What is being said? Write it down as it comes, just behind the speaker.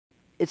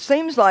it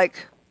seems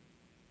like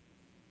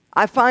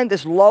I find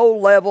this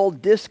low-level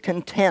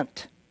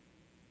discontent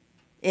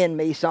in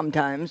me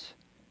sometimes.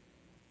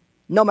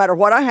 No matter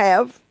what I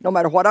have, no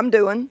matter what I'm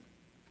doing,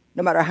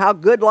 no matter how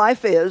good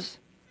life is,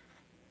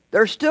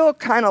 there's still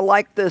kind of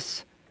like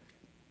this,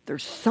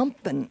 there's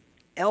something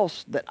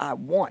else that I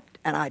want,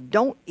 and I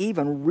don't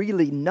even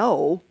really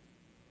know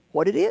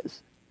what it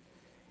is.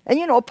 And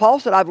you know, Paul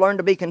said, I've learned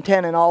to be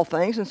content in all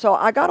things, and so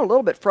I got a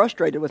little bit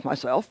frustrated with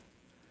myself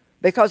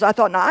because I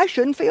thought, now I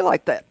shouldn't feel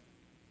like that.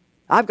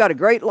 I've got a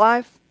great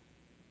life,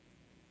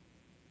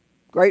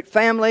 great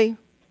family,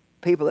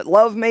 people that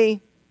love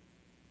me,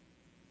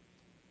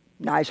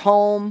 nice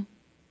home.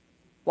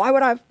 Why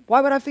would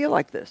I feel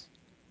like this?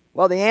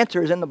 Well, the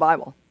answer is in the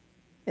Bible.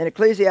 In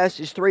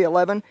Ecclesiastes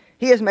 3:11,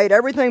 He has made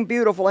everything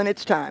beautiful in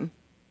its time,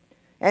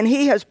 and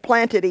He has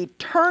planted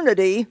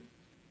eternity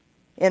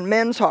in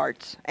men's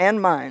hearts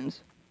and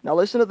minds. Now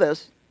listen to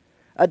this.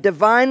 A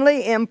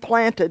divinely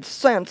implanted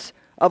sense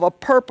of a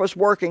purpose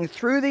working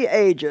through the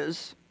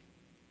ages,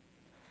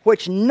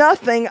 which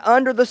nothing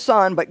under the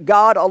sun but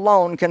God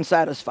alone can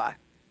satisfy.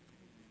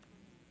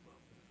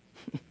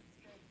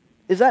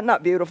 Is that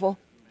not beautiful?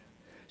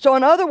 So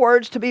in other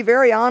words, to be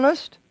very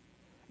honest,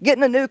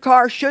 getting a new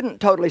car shouldn't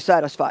totally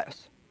satisfy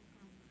us.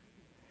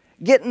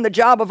 Getting the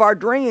job of our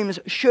dreams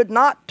should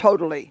not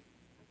totally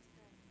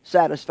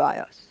satisfy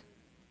us.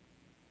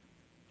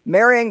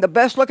 Marrying the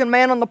best looking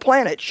man on the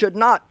planet should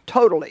not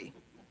totally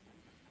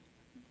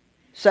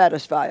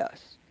satisfy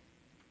us.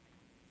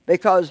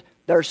 Because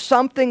there's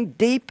something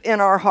deep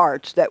in our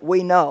hearts that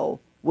we know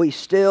we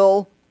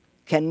still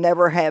can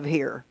never have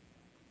here.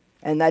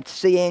 And that's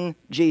seeing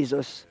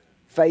Jesus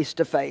face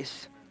to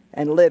face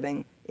and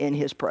living in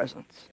His presence.